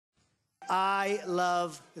I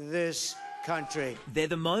love this country. They're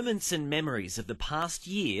the moments and memories of the past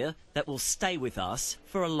year that will stay with us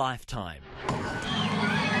for a lifetime.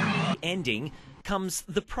 Ending comes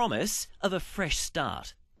the promise of a fresh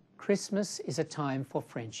start. Christmas is a time for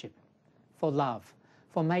friendship, for love,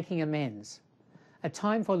 for making amends. A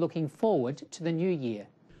time for looking forward to the new year.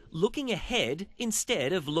 Looking ahead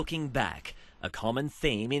instead of looking back. A common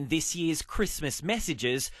theme in this year's Christmas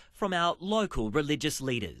messages from our local religious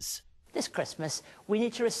leaders. This Christmas, we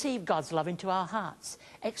need to receive God's love into our hearts,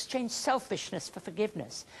 exchange selfishness for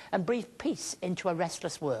forgiveness, and breathe peace into a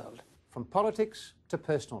restless world. From politics to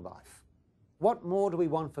personal life, what more do we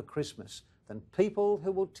want for Christmas than people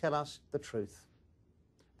who will tell us the truth?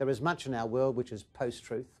 There is much in our world which is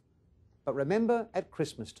post-truth, but remember, at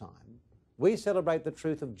Christmas time, we celebrate the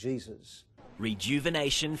truth of Jesus.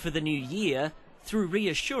 Rejuvenation for the new year through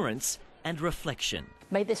reassurance and reflection.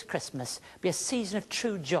 May this Christmas be a season of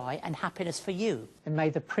true joy and happiness for you. And may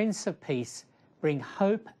the Prince of Peace bring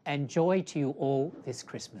hope and joy to you all this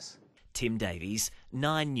Christmas. Tim Davies,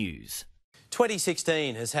 9 News.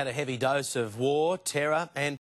 2016 has had a heavy dose of war, terror and